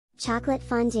Chocolate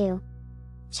fondue.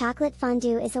 Chocolate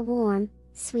fondue is a warm,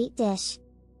 sweet dish.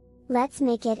 Let's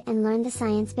make it and learn the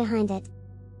science behind it.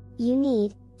 You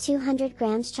need 200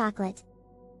 grams chocolate,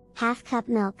 half cup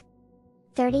milk,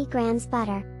 30 grams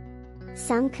butter,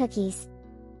 some cookies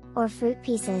or fruit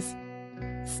pieces.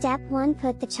 Step 1,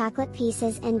 put the chocolate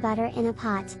pieces and butter in a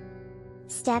pot.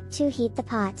 Step 2, heat the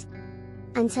pot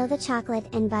until the chocolate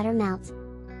and butter melt.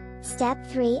 Step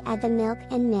 3, add the milk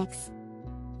and mix.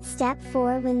 Step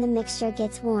 4, when the mixture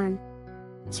gets warm,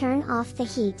 turn off the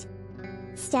heat.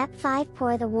 Step 5,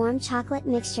 pour the warm chocolate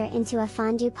mixture into a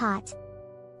fondue pot.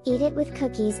 Eat it with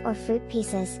cookies or fruit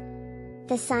pieces.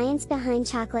 The science behind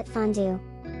chocolate fondue.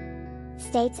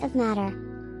 States of matter.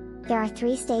 There are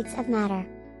 3 states of matter.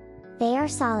 They are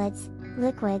solids,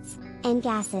 liquids, and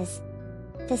gases.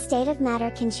 The state of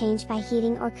matter can change by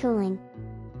heating or cooling.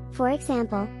 For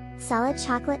example, solid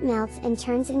chocolate melts and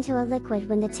turns into a liquid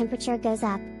when the temperature goes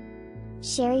up.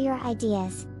 Share your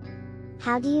ideas.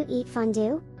 How do you eat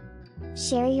fondue?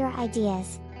 Share your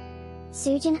ideas.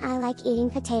 Sujin: I like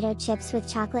eating potato chips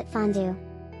with chocolate fondue.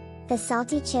 The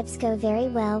salty chips go very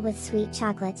well with sweet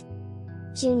chocolate.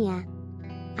 Junya: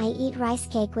 I eat rice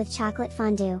cake with chocolate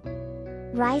fondue.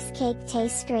 Rice cake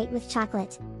tastes great with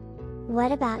chocolate.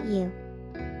 What about you?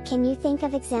 Can you think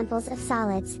of examples of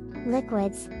solids,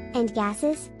 liquids, and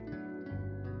gases?